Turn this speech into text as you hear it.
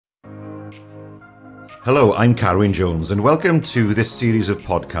Hello, I'm Carwyn Jones, and welcome to this series of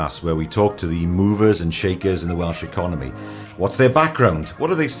podcasts where we talk to the movers and shakers in the Welsh economy. What's their background? What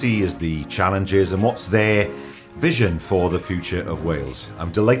do they see as the challenges, and what's their vision for the future of Wales?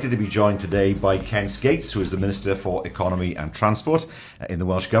 I'm delighted to be joined today by Ken Skates, who is the Minister for Economy and Transport in the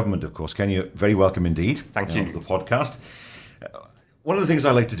Welsh Government, of course. Ken, you're very welcome indeed. Thank you. To the podcast. One of the things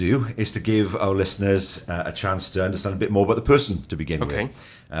I like to do is to give our listeners a chance to understand a bit more about the person to begin with.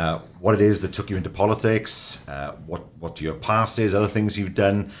 What it is that took you into politics, what your past is, other things you've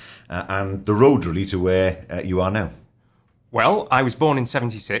done, and the road really to where you are now. Well, I was born in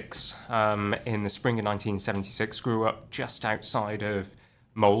 76, in the spring of 1976, grew up just outside of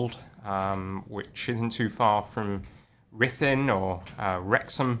Mold, which isn't too far from Ruthin or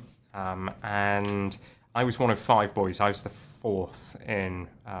Wrexham, and I was one of five boys. I was the fourth in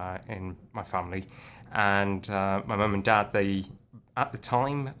my family, and my mum and dad, they at the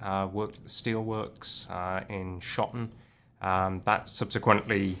time worked at the steelworks in Shotton. That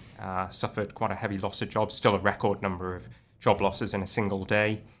subsequently suffered quite a heavy loss of jobs, still a record number of job losses in a single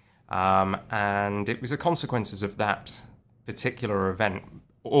day, and it was the consequences of that particular event,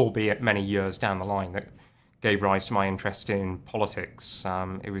 albeit many years down the line, that gave rise to my interest in politics.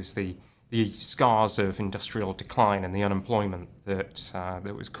 It was the scars of industrial decline and the unemployment that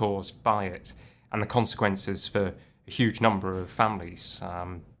was caused by it, and the consequences for a huge number of families,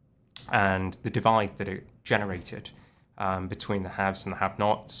 and the divide that it generated between the haves and the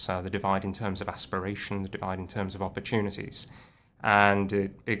have-nots, the divide in terms of aspiration, the divide in terms of opportunities. And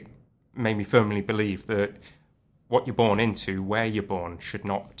it made me firmly believe that what you're born into, where you're born, should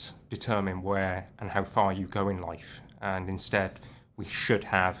not determine where and how far you go in life, and instead we should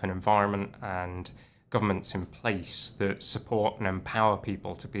have an environment and governments in place that support and empower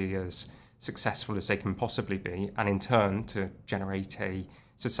people to be as successful as they can possibly be, and in turn to generate a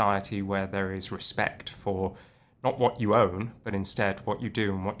society where there is respect for not what you own, but instead what you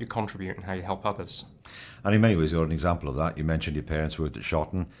do and what you contribute and how you help others. And in many ways, you're an example of that. You mentioned your parents worked at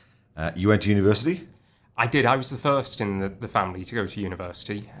Shotton. You went to university? I did. I was the first in the family to go to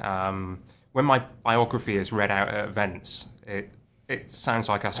university. When my biography is read out at events, it sounds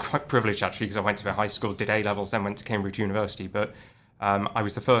like I was quite privileged, actually, because I went to high school, did A-levels, then went to Cambridge University. But I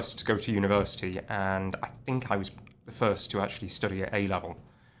was the first to go to university, and I think I was the first to actually study at A-level.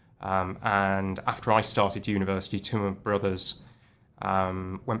 And after I started university, two of my brothers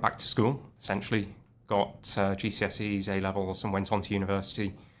went back to school, essentially, got GCSEs, A-levels, and went on to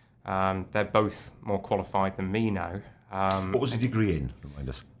university. They're both more qualified than me now. What was your degree in? Remind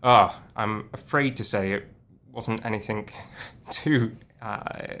us. I'm afraid to say it wasn't anything too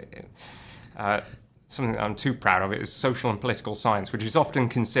something that I'm too proud of. It was social and political science, which is often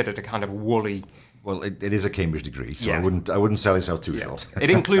considered a kind of woolly. Well, it is a Cambridge degree, so Yeah. I wouldn't sell yourself too short. It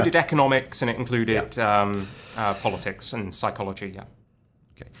included economics, and it included politics and psychology. Yeah.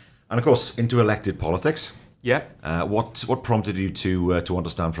 Okay, and of course into elected politics. Yeah. What prompted you to want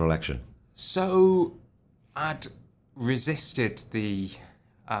to stand for election? So I'd resisted the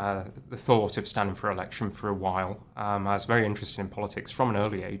thought of standing for election for a while. I was very interested in politics from an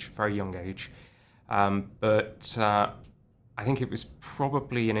early age, very young age, but I think it was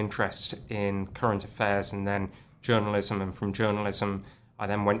probably an interest in current affairs and then journalism, and from journalism I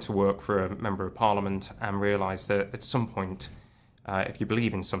then went to work for a Member of Parliament and realised that at some point, if you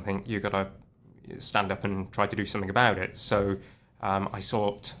believe in something, you've got to stand up and try to do something about it. So I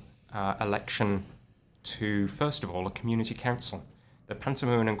sought election to, first of all, a community council, the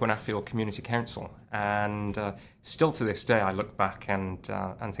Pentamon and Gwenaffiel Community Council, and still to this day I look back and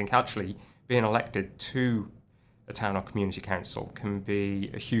think actually being elected to a town or community council can be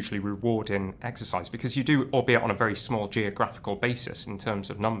a hugely rewarding exercise, because you do, albeit on a very small geographical basis in terms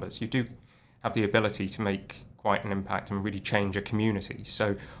of numbers, you do have the ability to make quite an impact and really change a community.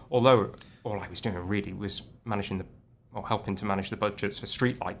 So although all I was doing really was helping to manage the budgets for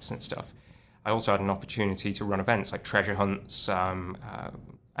streetlights and stuff, I also had an opportunity to run events like treasure hunts, an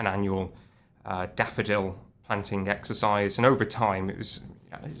annual daffodil planting exercise, and over time it was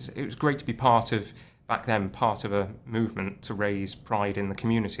great to be part of a movement to raise pride in the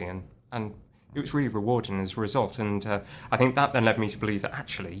community, and it was really rewarding as a result. And I think that then led me to believe that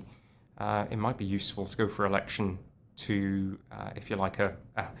actually it might be useful to go for election to, if you like, a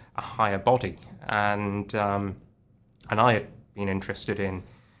higher body. And I had been interested in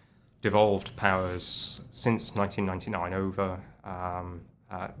devolved powers since 1999 over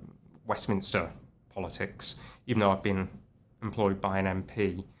Westminster politics. Even though I've been employed by an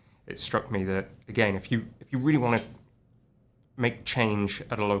MP, it struck me that, again, if you really want to make change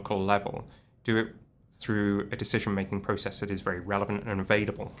at a local level, do it through a decision-making process that is very relevant and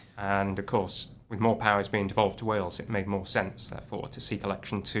available. And of course, with more powers being devolved to Wales, it made more sense, therefore, to seek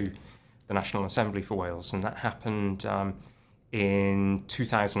election to the National Assembly for Wales. And that happened in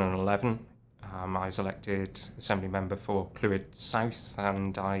 2011. I was elected Assembly member for Clwyd South,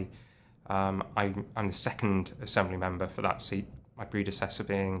 and I'm the second Assembly member for that seat, my predecessor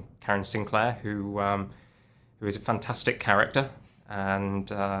being Carwyn Sinclair, who is a fantastic character and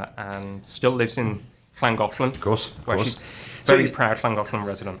still lives in Llangollen. Of course. She's very proud Llangollen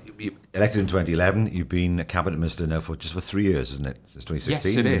resident. You elected in 2011. You've been a cabinet minister now for 3 years, isn't it? Since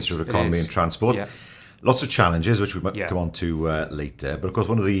 2016. Yes, it Minister of Economy and Transport. Yeah. Lots of challenges, which we might come on to later. But of course,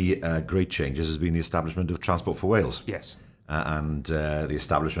 one of the great changes has been the establishment of Transport for Wales. Yes. And the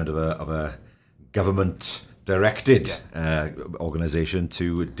establishment of a government-directed organisation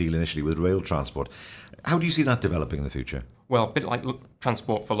to deal initially with rail transport. How do you see that developing in the future? Well, a bit like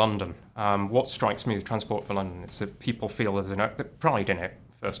Transport for London. What strikes me with Transport for London is that people feel there's pride in it,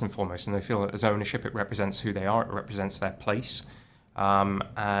 first and foremost, and they feel that there's ownership. It represents who they are. It represents their place.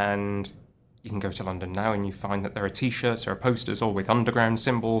 And you can go to London now and you find that there are T-shirts, there are posters all with underground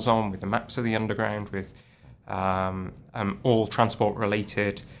symbols on, with the maps of the underground, with all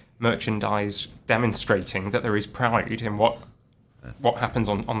transport-related merchandise demonstrating that there is pride in what happens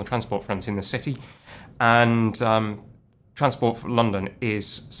on the transport front in the city. And Transport for London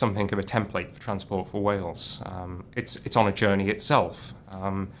is something of a template for Transport for Wales. It's on a journey itself.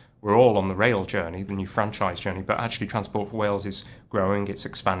 We're all on the rail journey, the new franchise journey, but actually Transport for Wales is growing, it's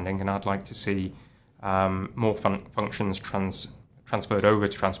expanding, and I'd like to see more functions transferred over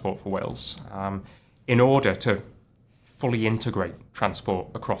to Transport for Wales in order to fully integrate transport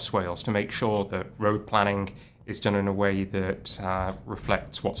across Wales, to make sure that road planning is done in a way that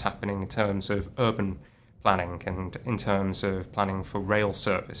reflects what's happening in terms of urban planning and in terms of planning for rail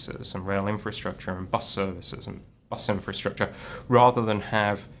services and rail infrastructure and bus services and bus infrastructure, rather than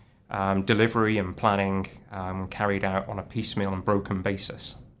have delivery and planning carried out on a piecemeal and broken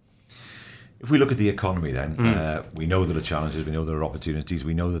basis. If we look at the economy then, we know there are challenges, we know there are opportunities,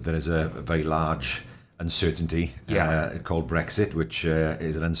 we know that there is a very large uncertainty called Brexit, which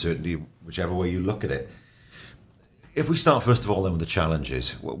is an uncertainty whichever way you look at it. If we start first of all then with the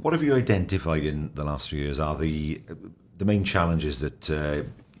challenges, what have you identified in the last few years are the main challenges that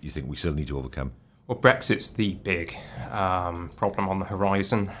you think we still need to overcome? Well, Brexit's the big problem on the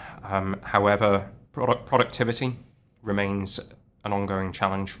horizon. However, productivity remains an ongoing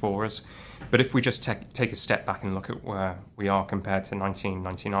challenge for us. But if we just take a step back and look at where we are compared to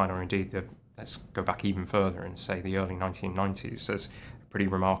 1999, or indeed, let's go back even further and say the early 1990s, there's a pretty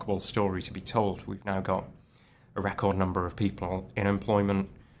remarkable story to be told. We've now got a record number of people in employment.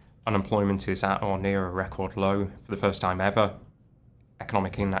 Unemployment is at or near a record low for the first time ever.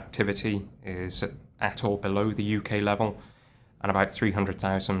 Economic inactivity is at or below the UK level, and about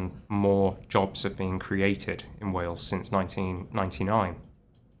 300,000 more jobs have been created in Wales since 1999.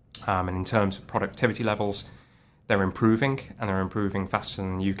 And in terms of productivity levels, they're improving, and they're improving faster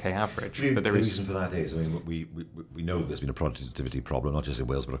than the UK average. But the reason for that is, I mean, we know there's been a productivity problem, not just in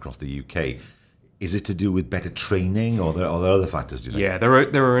Wales, but across the UK. Is it to do with better training, or are there other factors, do you think? Yeah,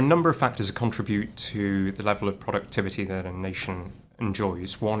 there are a number of factors that contribute to the level of productivity that a nation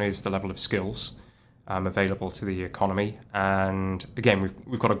enjoys. One is the level of skills available to the economy. And again,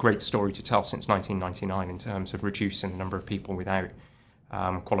 we've got a great story to tell since 1999 in terms of reducing the number of people without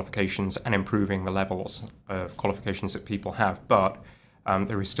qualifications and improving the levels of qualifications that people have. But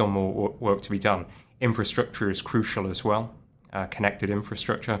there is still more work to be done. Infrastructure is crucial as well, connected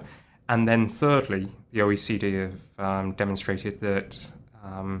infrastructure. And then thirdly, the OECD have demonstrated that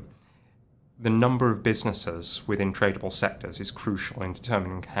the number of businesses within tradable sectors is crucial in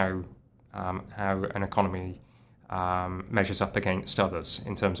determining how an economy measures up against others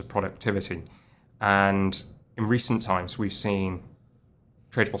in terms of productivity. And in recent times, we've seen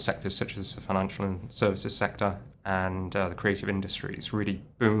tradable sectors such as the financial and services sector and the creative industries really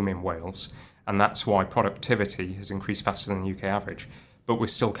boom in Wales. And that's why productivity has increased faster than the UK average. But we're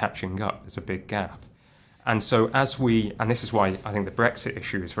still catching up. There's a big gap. And so and this is why I think the Brexit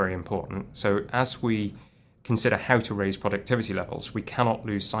issue is very important. So as we consider how to raise productivity levels, we cannot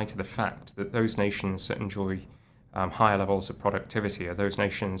lose sight of the fact that those nations that enjoy higher levels of productivity are those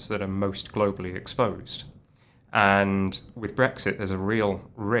nations that are most globally exposed. And with Brexit, there's a real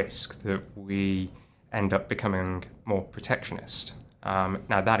risk that we end up becoming more protectionist.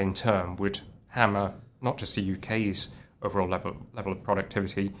 Now, that in turn would hammer not just the UK's overall level of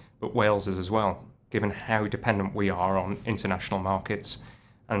productivity, but Wales's as well, given how dependent we are on international markets,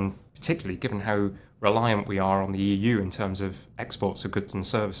 and particularly given how reliant we are on the EU in terms of exports of goods and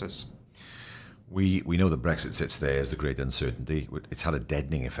services. We know that Brexit sits there as the great uncertainty. It's had a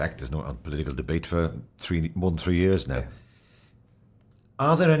deadening effect. There's no political debate for more than 3 years now. Yeah.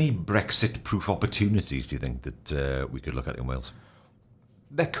 Are there any Brexit-proof opportunities, do you think, that we could look at in Wales?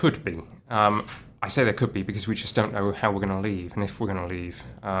 There could be. I say there could be because we just don't know how we're going to leave and if we're going to leave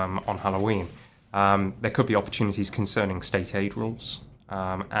on Halloween. There could be opportunities concerning state aid rules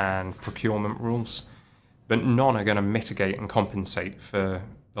and procurement rules, but none are going to mitigate and compensate for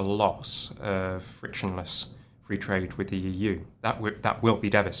the loss of frictionless free trade with the EU. That will be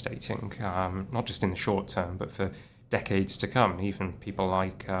devastating, not just in the short term, but for decades to come. Even people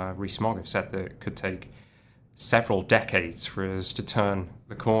like Rees-Mogg have said that it could take several decades for us to turn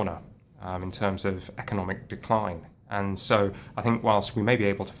the corner in terms of economic decline. And so I think whilst we may be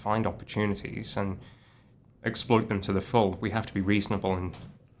able to find opportunities and exploit them to the full, we have to be reasonable and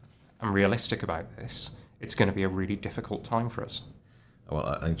realistic about this. It's going to be a really difficult time for us. Well,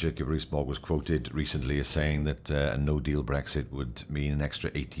 I think Jacob Rees-Mogg was quoted recently as saying that a no-deal Brexit would mean an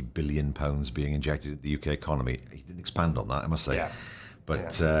extra £80 billion being injected into the UK economy. He didn't expand on that, I must say. Yeah.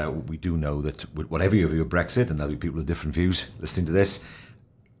 But we do know that whatever your view of Brexit, and there'll be people with different views listening to this,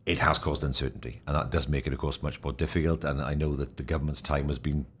 it has caused uncertainty. And that does make it, of course, much more difficult. And I know that the government's time has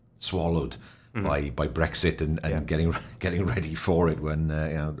been swallowed by Brexit and getting ready for it when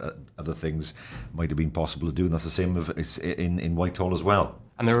other things might have been possible to do. And that's the same in Whitehall as well.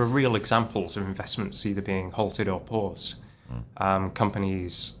 And there are real examples of investments either being halted or paused.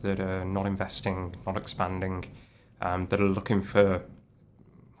 Companies that are not investing, not expanding, that are looking for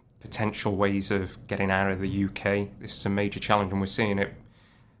potential ways of getting out of the UK. This is a major challenge, and we're seeing it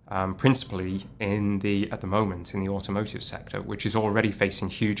principally at the moment in the automotive sector, which is already facing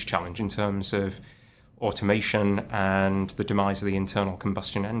huge challenge in terms of automation and the demise of the internal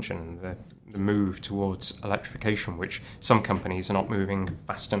combustion engine, the move towards electrification, which some companies are not moving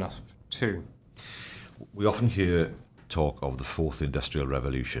fast enough to. We often hear talk of the fourth industrial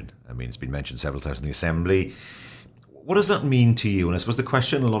revolution. I mean, it's been mentioned several times in the Assembly. What does that mean to you? And I suppose the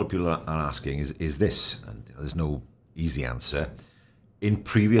question a lot of people are asking is this, and there's no easy answer. In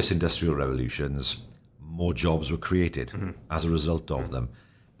previous industrial revolutions, more jobs were created as a result of them.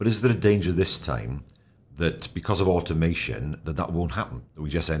 But is there a danger this time that because of automation, that won't happen? That we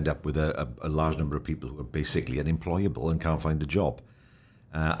just end up with a large number of people who are basically unemployable and can't find a job?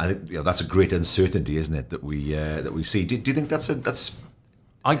 I think that's a great uncertainty, isn't it, that we see? Do you think that's an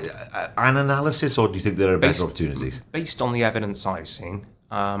analysis, or do you think there are better opportunities? Based on the evidence I've seen,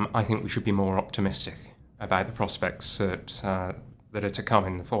 I think we should be more optimistic about the prospects that are to come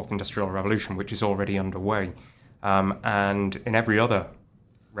in the fourth industrial revolution, which is already underway. And in every other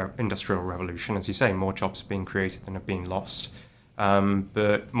industrial revolution, as you say, more jobs have been created than have been lost.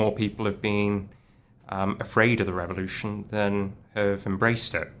 But more people have been afraid of the revolution than have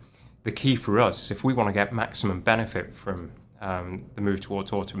embraced it. The key for us, if we want to get maximum benefit from the move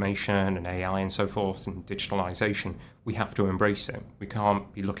towards automation and AI and so forth and digitalization, we have to embrace it. We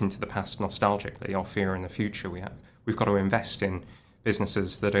can't be looking to the past nostalgically or fearing the future. We've got to invest in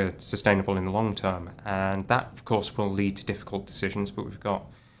businesses that are sustainable in the long term. And that, of course, will lead to difficult decisions, but we've got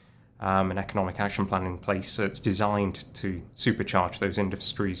an economic action plan in place that's designed to supercharge those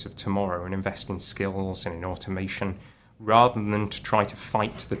industries of tomorrow and invest in skills and in automation, rather than to try to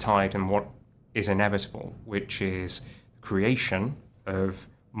fight the tide and what is inevitable, which is creation of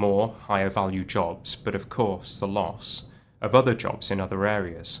more higher value jobs, but of course the loss of other jobs in other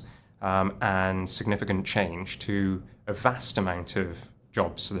areas, and significant change to a vast amount of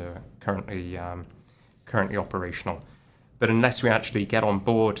jobs that are currently operational. But unless we actually get on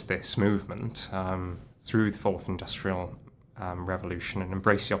board this movement through the fourth industrial revolution and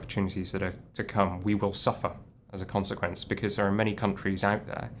embrace the opportunities that are to come, we will suffer as a consequence, because there are many countries out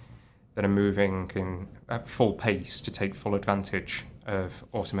there that are moving at full pace to take full advantage of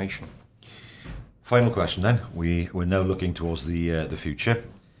automation. Final question then. We're now looking towards the future.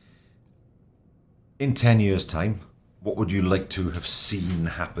 In 10 years' time, what would you like to have seen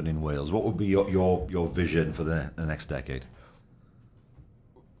happen in Wales? What would be your vision for the next decade?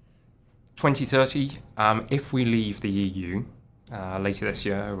 2030, if we leave the EU later this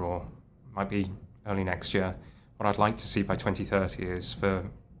year, or might be early next year, what I'd like to see by 2030 is for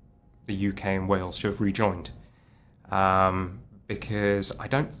the UK and Wales to have rejoined. Because I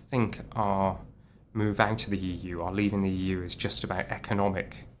don't think our move out of the EU, our leaving the EU, is just about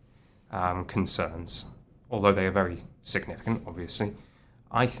economic concerns, although they are very significant, obviously.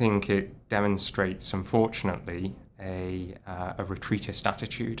 I think it demonstrates, unfortunately, a retreatist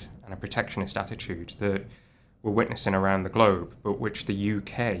attitude and a protectionist attitude that we're witnessing around the globe, but which the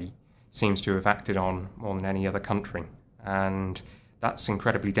UK seems to have acted on more than any other country. And that's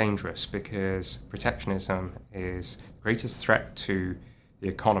incredibly dangerous because protectionism is the greatest threat to the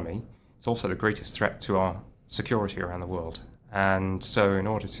economy. It's also the greatest threat to our security around the world. And so in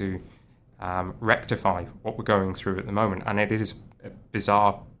order to rectify what we're going through at the moment, and it is a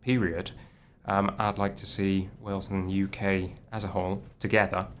bizarre period, I'd like to see Wales and the UK as a whole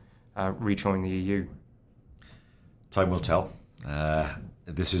together rejoin the EU. Time will tell.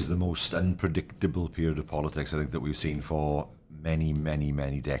 This is the most unpredictable period of politics I think that we've seen for many, many,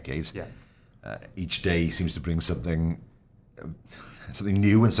 many decades. Yeah. Each day seems to bring something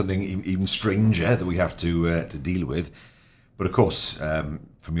new and something even stranger that we have to deal with. But of course,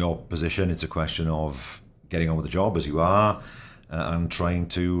 from your position, it's a question of getting on with the job as you are and trying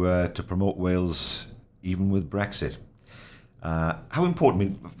to promote Wales even with Brexit. How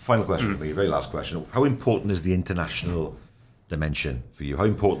important, final question for me, very last question, how important is the international dimension for you? How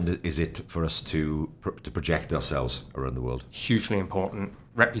important is it for us to project ourselves around the world? Hugely important.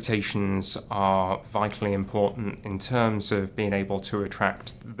 Reputations are vitally important in terms of being able to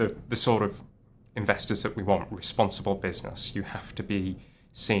attract the sort of investors that we want. Responsible business. You have to be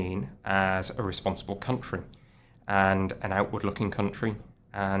seen as a responsible country and an outward-looking country.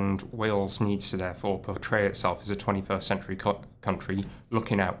 And Wales needs to therefore portray itself as a 21st century country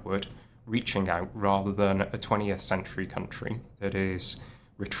looking outward, reaching out, rather than a 20th century country that is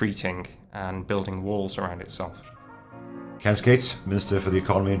retreating and building walls around itself. Ken Skates, Minister for the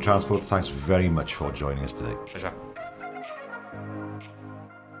Economy and Transport, thanks very much for joining us today. Pleasure.